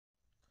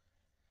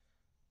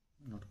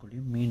ನೋಡ್ಕೊಳ್ಳಿ,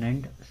 ಮೀನ್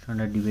and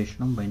standard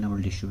deviation of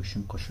binomial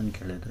distribution question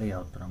ಕೇಳಿದರೆ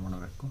ಯಾವ ಥರ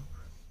ಮಾಡಬೇಕು.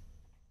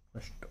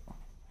 ಫಸ್ಟು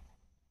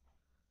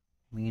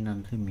ಮೀನ್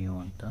ಅಂದರೆ ಮ್ಯೂ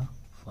ಅಂತ,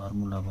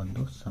 ಫಾರ್ಮುಲಾ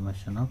ಬಂದು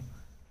summation of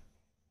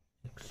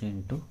X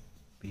into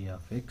P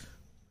of X.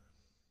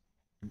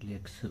 ಇಲ್ಲಿ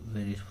X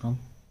varies from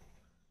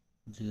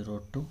 0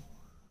 to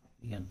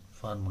n.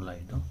 Formula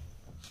ಇದು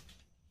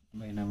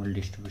ಬೈನಾಮಿಯಲ್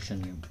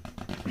ಡಿಸ್ಟ್ರಿಬ್ಯೂಷನ್ಗೆ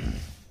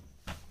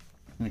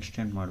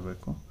ಎಕ್ಸ್ಟೆಂಡ್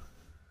ಮಾಡಬೇಕು.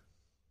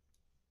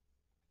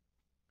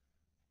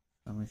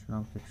 Summation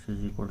of X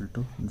is equal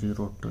to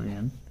 0 to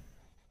n.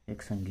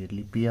 X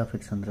ಹಂಗಿರಲಿ. P of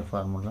X ಅಂದರೆ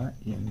formula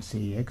N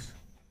C X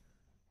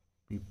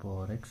P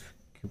power X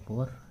Q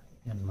power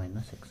N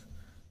minus X.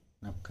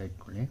 ಜ್ಞಾಪಕ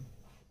ಇಟ್ಕೊಳ್ಳಿ.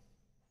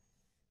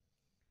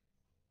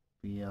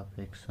 P of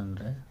X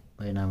ಅಂದರೆ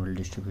binomial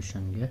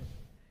ಡಿಸ್ಟ್ರಿಬ್ಯೂಷನ್ಗೆ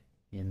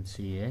N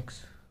C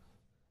X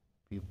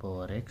P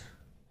power X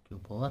Q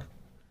power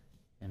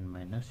N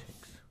minus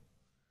X.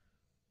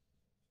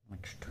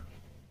 Next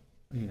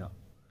ಈಗ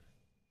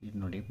ಇದು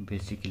ನೋಡಿ,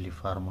 basic ಇಲ್ಲಿ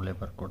ಫಾರ್ಮುಲೆ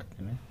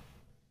ಬರ್ಕೊಡ್ತೀನಿ.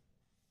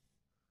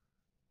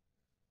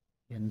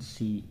 N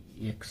C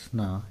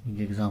ಎಕ್ಸ್ನ ಈಗ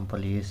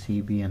example A C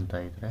B ಅಂತ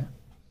ಇದ್ದರೆ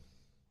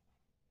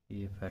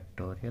A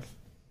factorial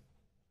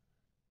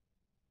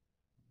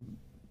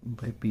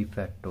by B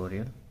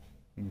factorial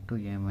into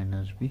A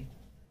minus B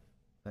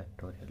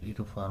factorial.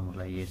 ಇದು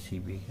ಫಾರ್ಮುಲಾ ಎ ಸಿ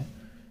ಬಿಗೆ.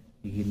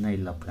 ಈಗಿನ್ನ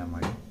ಇಲ್ಲಿ ಅಪ್ಲೈ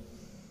ಮಾಡಿ.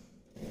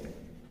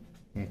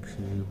 X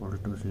is equal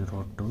to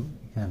 0 to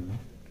n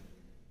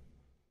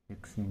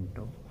X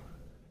into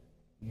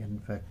n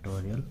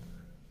factorial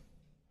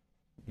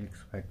x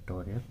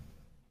factorial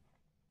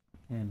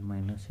n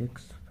minus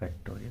x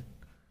factorial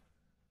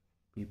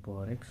p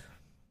power x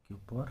q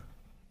power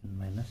n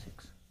minus x.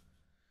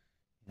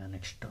 ಈಗ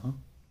next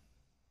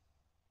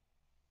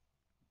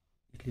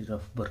ಇಲ್ಲಿ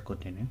rough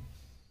ಬರ್ಕೋತೀನಿ.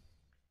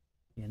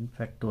 n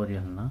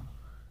ಫ್ಯಾಕ್ಟೋರಿಯಲ್ನ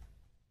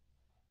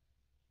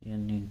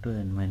n into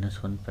n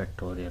minus 1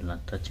 factorial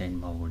ಅಂತ change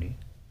ಮಾಡಿಬಿಡಿ.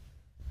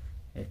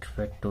 X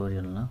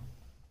ಫ್ಯಾಕ್ಟೋರಿಯಲ್ನ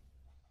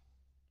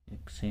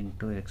X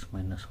into X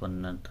minus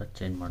 1 ಅಂತ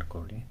change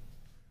ಮಾಡ್ಕೊಳ್ಳಿ.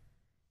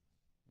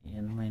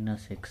 N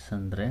minus X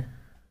ಅಂದರೆ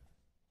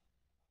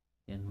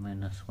N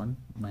minus 1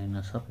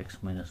 minus of X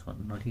minus 1.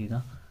 ನೋಡಿ, ಈಗ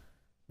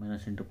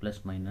minus into plus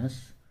minus,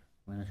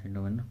 minus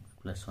into 1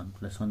 plus 1,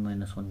 plus 1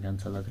 minus 1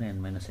 cancel ಆದರೆ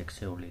N minus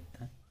ಎಕ್ಸೇ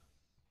ಉಳಿಯುತ್ತೆ.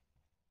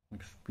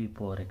 Next P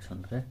power X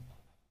ಅಂದರೆ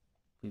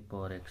P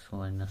power X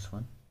minus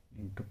 1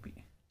 into P.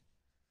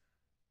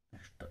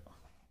 Next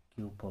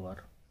Q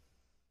power,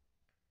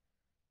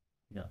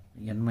 ಈಗ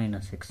N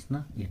minus ಎಕ್ಸ್ನ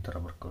ಈ ಥರ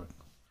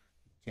ಬರ್ಕೋಬೇಕು.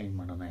 Change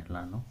ಮಾಡೋಣ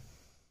ಎಲ್ಲಾನು.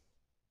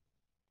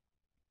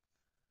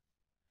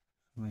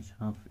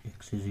 Summation of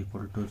X is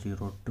equal to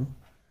 0 to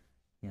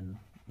n.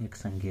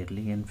 X ಹಂಗೆ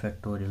ಇರಲಿ. ಎನ್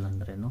ಫ್ಯಾಕ್ಟೋರಿಯಲ್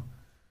ಅಂದ್ರೇನು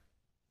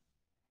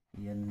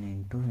N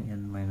into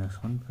N minus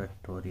 1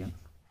 factorial.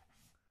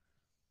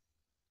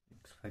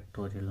 X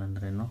factorial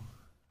ಅಂದ್ರೇನು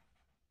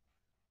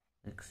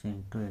X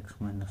into X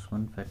minus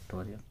 1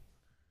 factorial.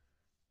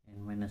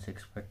 N minus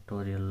X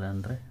factorial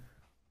ಅಂದರೆ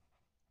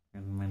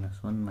n minus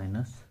 1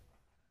 minus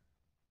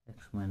x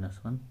minus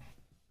 1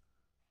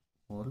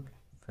 whole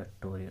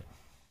factorial.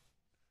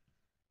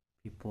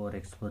 p power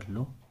x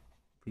ಬದಲು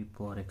p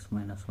power x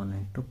minus 1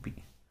 into p.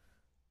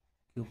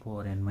 q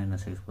power n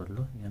minus x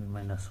ಬದಲು n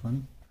minus 1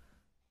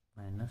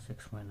 minus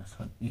x minus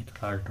 1. ಈ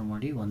ಥರ alter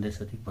ಮಾಡಿ ಒಂದೇ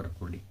ಸತಿ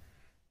ಬರ್ಕೊಳ್ಳಿ.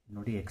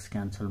 ನೋಡಿ, ಎಕ್ಸ್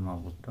ಕ್ಯಾನ್ಸಲ್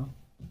ಮಾಡಿಬಿಟ್ಟು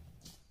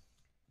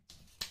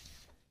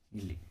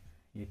ಇಲ್ಲಿ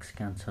ಎಕ್ಸ್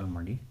ಕ್ಯಾನ್ಸಲ್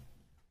ಮಾಡಿ.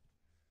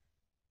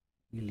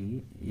 ಇಲ್ಲಿ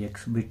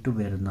ಎಕ್ಸ್ ಬಿಟ್ಟು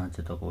ಬೇರೆದನ್ನ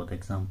ಆಚೆ ತೊಗೋಬೋದು.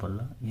 Example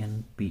N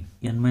P,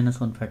 N minus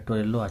 1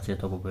 ಫ್ಯಾಕ್ಟೋರಿಯಲ್ಲು ಆಚೆ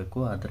ತೊಗೋಬೇಕು,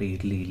 ಆದರೆ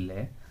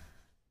ಇಲ್ಲೇ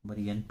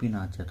ಬರೀ ಎನ್ ಪಿನ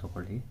ಆಚೆ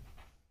ತೊಗೊಳ್ಳಿ.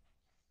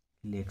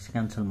 ಇಲ್ಲಿ ಎಕ್ಸ್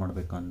ಕ್ಯಾನ್ಸಲ್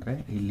ಮಾಡಬೇಕು ಅಂದರೆ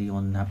ಇಲ್ಲಿ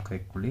ಒಂದು ಜ್ಞಾಪಕ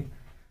ಇಟ್ಕೊಳ್ಳಿ,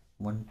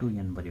 1 to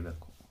n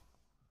ಬರಿಬೇಕು.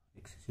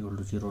 X is equal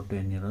to 0 to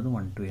n ಇರೋದು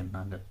 1 to n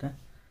ಆಗುತ್ತೆ.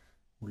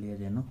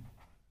 ಉಳಿಯೋದೇನು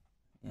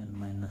N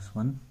minus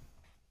 1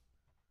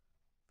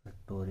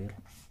 factorial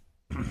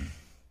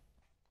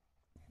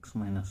X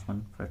minus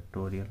 1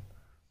 factorial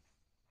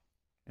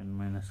n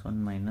minus 1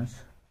 minus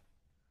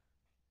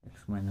x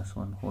minus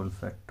 1 whole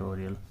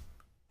factorial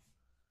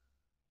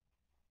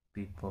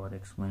p power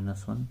x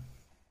minus 1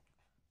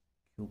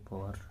 q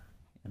power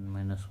n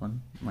minus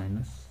 1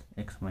 minus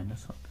x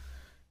minus 1.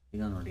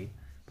 ಈಗ ನೋಡಿ,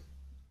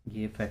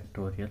 a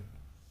factorial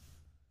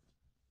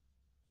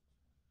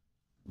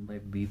by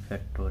b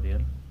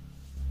factorial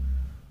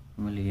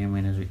ಆಮೇಲೆ a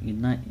minus b.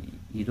 ಇನ್ನು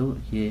ಇದು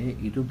a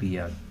ಇದು b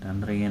ಆಗುತ್ತೆ.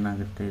 ಅಂದರೆ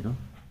ಏನಾಗುತ್ತೆ, ಇದು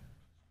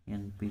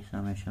N P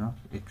summation of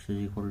X is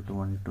equal to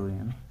 1 to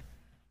n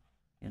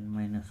n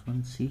minus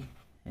 1 C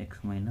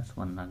X minus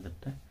 1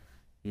 ಆಗುತ್ತೆ.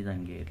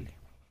 ಇದಂಗೆ ಇರಲಿ.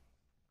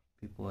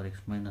 P power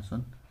X minus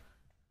 1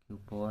 Q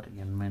power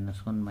N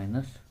minus 1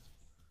 minus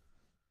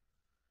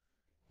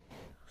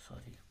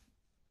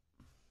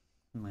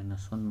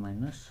minus 1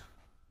 minus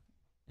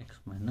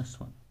X minus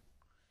 1.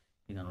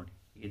 ಈಗ ನೋಡಿ,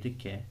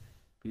 ಇದಕ್ಕೆ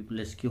P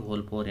plus Q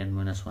whole power N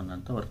minus 1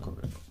 ಅಂತ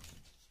ಬರ್ಕೋಬೇಕು.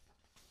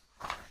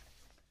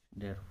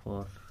 There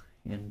for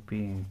N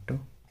P into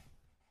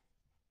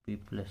p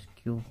plus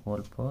q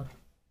whole power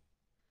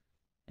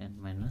n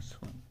minus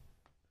 1.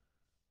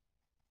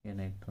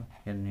 ಏನಾಯಿತು,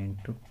 n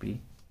into p.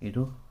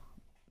 ಇದು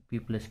p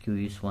plus q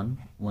is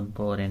 1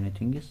 power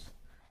anything is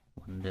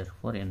 1,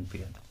 therefore np.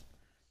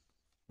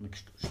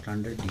 Next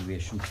standard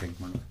deviation find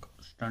ಮಾಡಬೇಕು.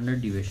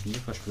 Standard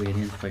ಡಿವಿಯೇಷನ್ಗೆ first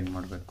variance find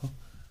ಮಾಡಬೇಕು.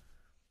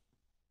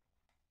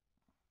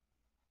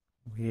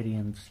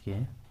 ವೇರಿಯನ್ಸ್ಗೆ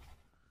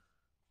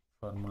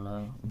formula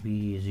v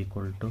is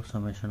equal to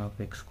summation of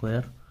X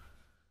square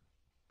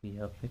P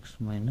of X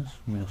minus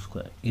mu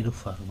square. ಇದು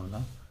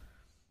formula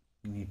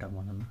ನೀಟಾಗಿ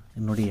ಮಾಡೋಣ.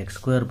 ನೋಡಿ, X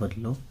square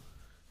ಬದಲು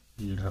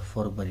ಇಲ್ಲಿ rough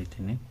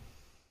ಬರೀತೀನಿ.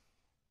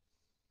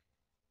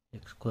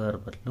 X square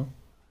ಬದಲು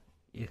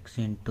X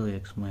into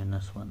X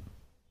minus 1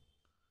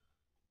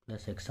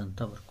 plus X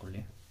ಅಂತ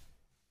ಬರ್ಕೊಳ್ಳಿ.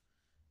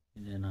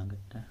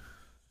 ಇದೇನಾಗುತ್ತೆ,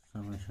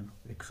 ಸಮೇಷನ್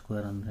ಆಫ್ ಎಕ್ಸ್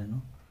ಸ್ಕ್ವೇರ್ ಅಂದ್ರೇನು,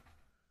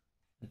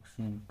 X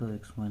into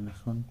X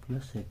minus 1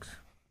 plus X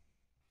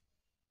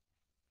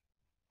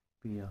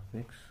P of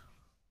X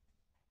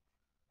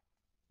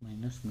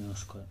minus mu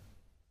square.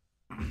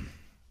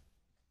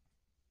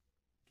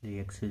 ಇಲ್ಲಿ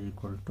X is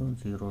equal to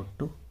 0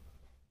 to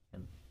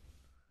n.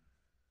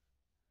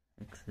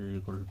 X is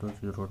equal to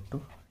 0 to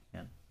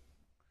n.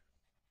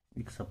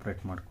 ಈಗ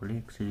separate ಮಾಡ್ಕೊಳ್ಳಿ.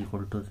 X is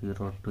equal to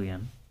 0 to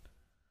n.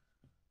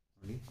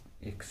 ನೋಡಿ,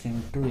 X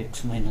into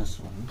X minus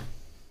 1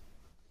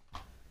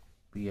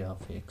 P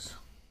of X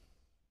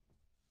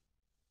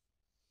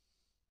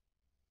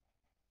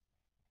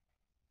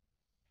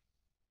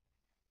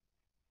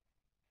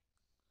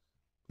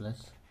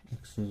plus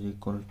X is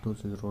equal to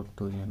 0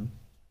 to n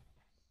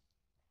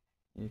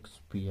x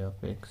p of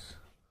x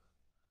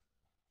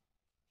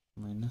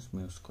minus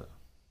mu square.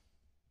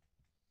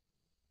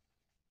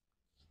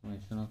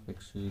 Summation of x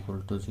is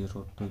equal to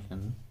 0 to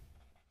n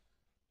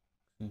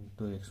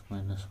into x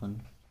minus 1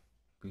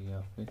 p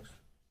of x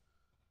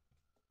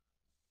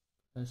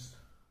plus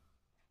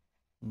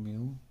mu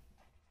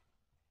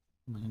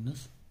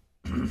minus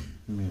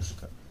mu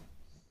square.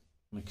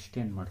 Next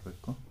ಏನು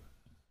ಮಾಡಬೇಕು,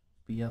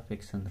 P of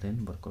X ಅಂದರೆ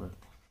ಏನು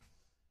ಬರ್ಕೋಬೇಕು.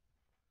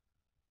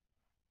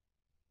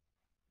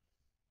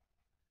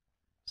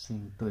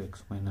 Into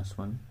X minus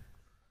 1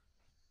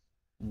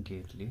 ಹಿಂಗೆ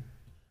ಇರಲಿ.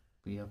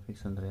 P of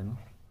X ಅಂದ್ರೇನು,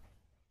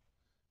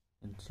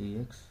 N C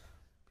X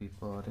P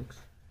power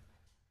X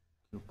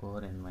Q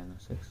power N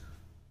minus X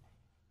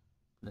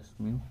plus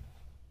mu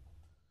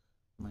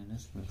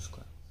minus mu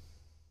square.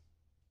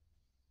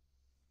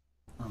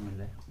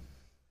 ಆಮೇಲೆ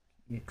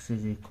X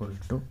is equal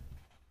to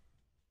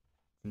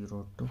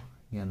 0 to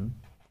N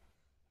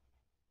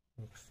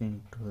X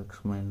into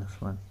X minus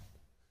 1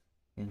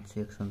 N C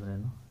X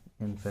ಅಂದ್ರೇನು,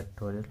 N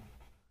factorial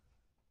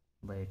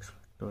by x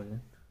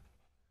factorial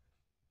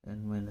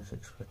n minus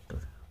x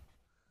factorial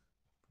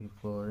p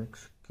power x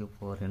q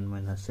power n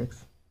minus x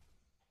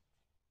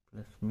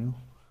plus mu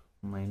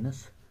minus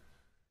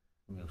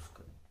mu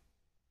square.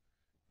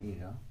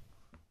 ಈಗ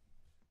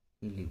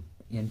ಇಲ್ಲಿ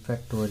n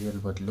factorial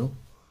ಬದಲು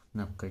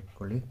ನಾವು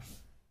ಇಟ್ಕೊಳ್ಳಿ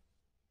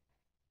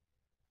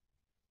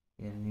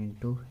n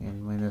into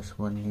n minus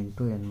 1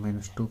 into n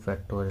minus 2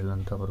 factorial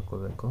ಅಂತ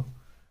ಬರ್ಕೋಬೇಕು.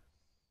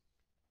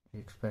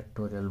 x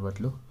factorial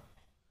ಬದಲು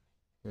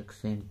X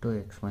into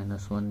X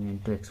minus 1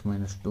 into X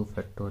minus 2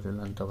 factorial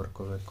ಅಂತ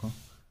ಬರ್ಕೋಬೇಕು.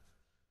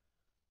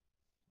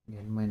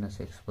 N minus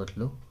X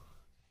ಬದಲು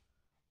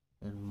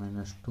N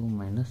minus 2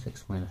 minus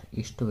X minus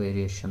ಇಷ್ಟು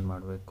ವೇರಿಯೇಷನ್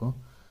ಮಾಡಬೇಕು.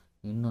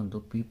 ಇನ್ನೊಂದು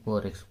ಪಿ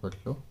ಪವರ್ ಎಕ್ಸ್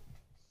ಬದಲು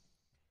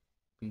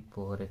P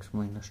power X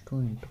minus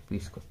 2 into P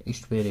square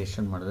ಇಷ್ಟು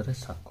variation ಮಾಡಿದ್ರೆ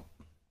ಸಾಕು.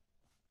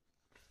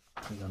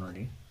 ಈಗ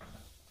ನೋಡಿ,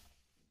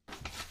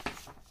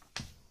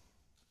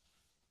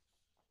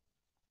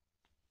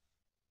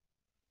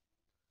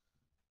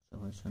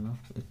 summation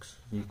of x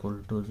is equal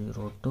to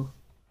 0 to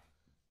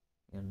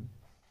n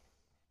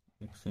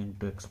x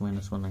into x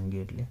minus 1 ಹಂಗೆ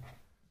ಇರಲಿ.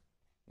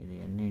 ಇದು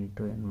n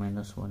into n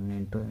minus 1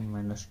 into n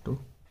minus 2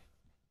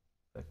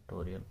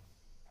 factorial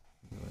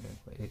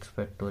x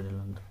factorial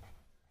ಅಂದರೆ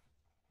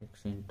x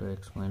into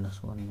x minus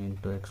 1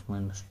 into x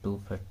minus 2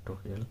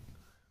 factorial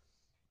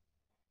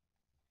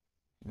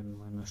n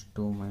minus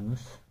 2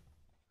 minus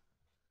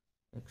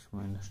x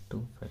minus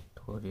 2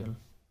 factorial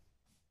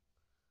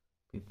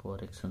p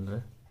power x ಅಂದರೆ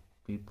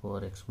p power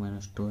x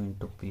minus 2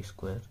 into p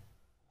square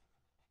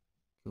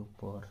q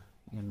power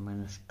n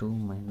minus 2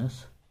 minus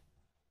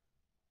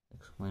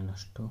x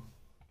minus 2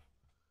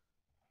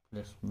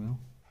 plus mu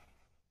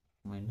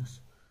minus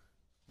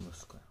mu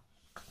square.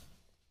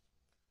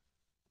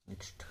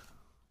 Next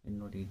ಇನ್ನು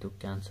ನೋಡಿ, ಇದು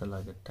cancel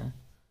ಆಗುತ್ತೆ.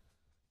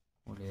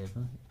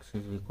 ಉಳಿಯೋದು x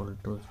is equal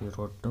to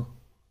 0 to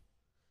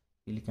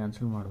ಇಲ್ಲಿ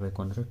cancel ಮಾಡಬೇಕು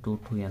ಅಂದರೆ 2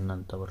 to n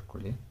ಅಂತ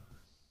ಬರ್ಕೊಳ್ಳಿ.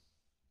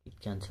 ಇದು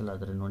ಕ್ಯಾನ್ಸಲ್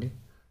ಆದರೆ ನೋಡಿ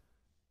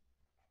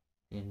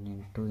n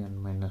into n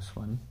minus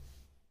 1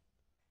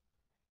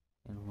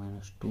 n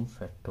minus 2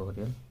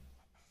 factorial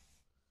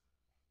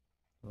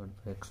divided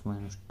by x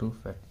minus 2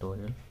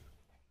 factorial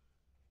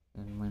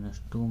n minus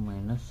 2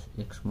 minus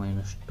x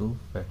minus 2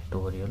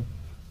 factorial.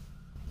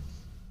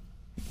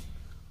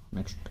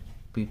 Next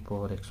p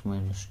power x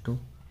minus 2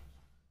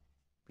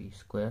 p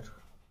square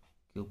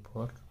q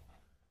power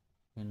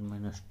n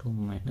minus 2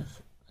 minus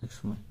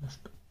x minus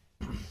 2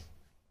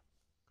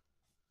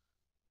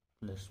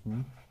 plus mu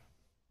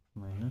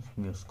minus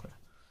mu square.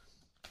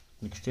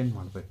 Next ಏನು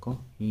ಮಾಡಬೇಕು,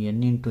 ಈ N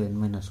into N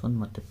minus 1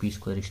 ಮತ್ತು P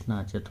square ಇಷ್ಟನ್ನ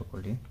ಆಚೆ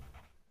ತಗೊಳ್ಳಿ.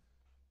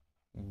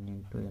 N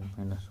into N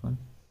minus 1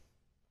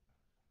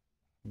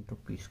 into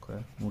P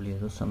square.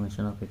 ಉಳಿಯೋದು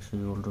summation of X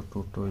equal to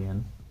 2 to n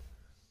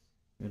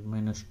n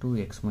minus 2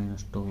 X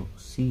minus 2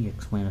 C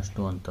X minus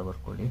 2 ಅಂತ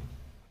ಬರ್ಕೊಳ್ಳಿ.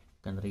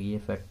 ಯಾಕಂದರೆ A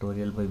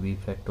factorial by B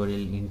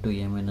factorial into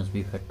A minus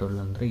B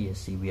factorial ಅಂದರೆ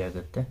S C B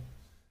ಆಗುತ್ತೆ.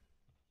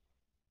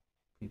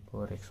 P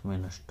power X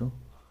minus 2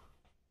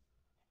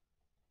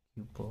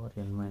 Q power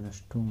N minus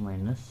 2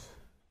 minus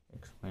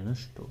X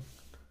minus 2.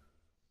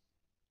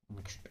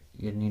 Next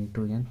N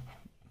into N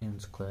N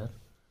square,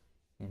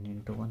 N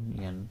into 1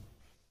 N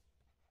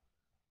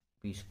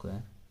P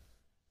square.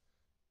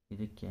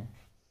 ಇದಕ್ಕೆ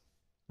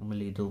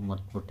ಆಮೇಲೆ ಇದು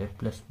ಮತ್ಬಿಟ್ಟೆ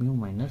plus mu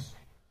minus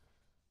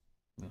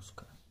mu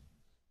square.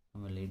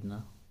 ಆಮೇಲೆ ಇದನ್ನ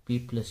P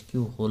plus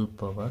Q whole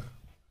power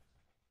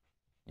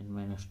N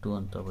minus 2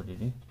 ಅಂತ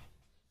ಬರೀರಿ.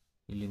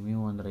 ಇಲ್ಲಿ mu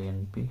ಅಂದರೆ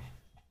N P,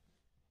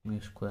 mu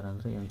square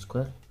ಅಂದರೆ ಎನ್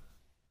ಸ್ಕ್ವೇರ್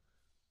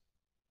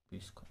ಪಿ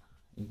ಸ್ಕ್ವೇರ್.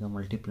 ಈಗ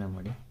ಮಲ್ಟಿಪ್ಲೈ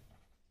ಮಾಡಿ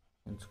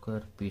N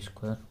square P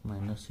square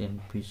minus N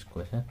P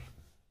square,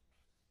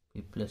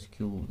 P plus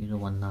Q ಇದು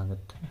 1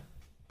 ಆಗುತ್ತೆ,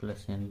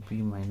 plus N P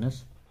minus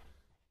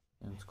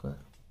N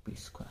square P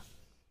square.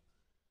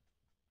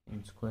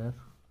 N square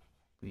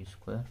P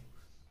square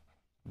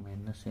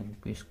minus N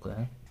P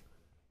square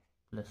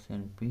plus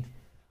N P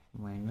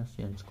minus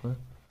N square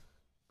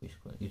P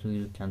square. ಇದು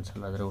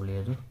cancel ಆದರೆ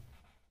ಉಳಿಯೋದು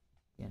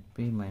N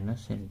P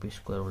minus N P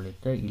square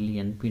ಉಳಿಯುತ್ತೆ. ಇಲ್ಲಿ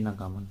N ಪಿನ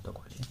common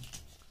ತಗೊಳ್ಳಿ.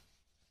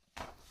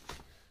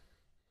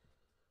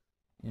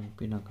 N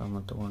ಪಿನ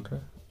common ತೊಗೊಂಡ್ರೆ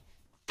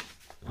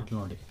ಇಲ್ಲಿ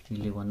ನೋಡಿ,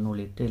 ಇಲ್ಲಿ 1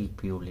 ಉಳಿಯುತ್ತೆ, ಇಲ್ಲಿ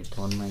ಪಿ ಉಳಿಯುತ್ತೆ,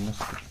 1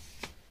 ಮೈನಸ್ ಪಿ.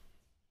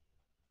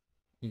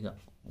 ಈಗ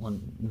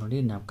ನೋಡಿ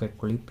ಜ್ಞಾಪಕ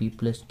ಇಟ್ಕೊಳ್ಳಿ, ಪಿ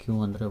ಪ್ಲಸ್ ಕ್ಯೂ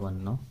ಅಂದರೆ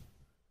 1,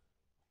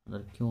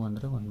 ಅಂದರೆ ಕ್ಯೂ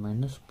ಅಂದರೆ 1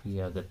 ಮೈನಸ್ ಪಿ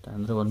ಆಗುತ್ತೆ.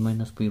 ಅಂದರೆ 1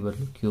 ಮೈನಸ್ ಪಿ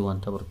ಬರಲು ಕ್ಯೂ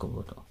ಅಂತ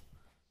ಬರ್ಕೋಬೋದು.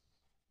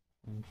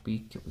 ಪಿ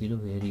ಕ್ಯೂ ಇದು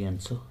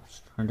ವೇರಿಯನ್ಸು.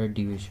 ಸ್ಟ್ಯಾಂಡರ್ಡ್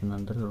ಡಿವಿಷನ್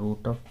ಅಂದರೆ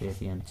root of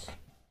variance,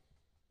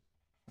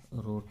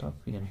 root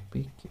of N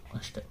P Q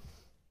ಅಷ್ಟೇ.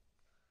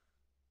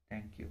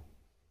 Thank you.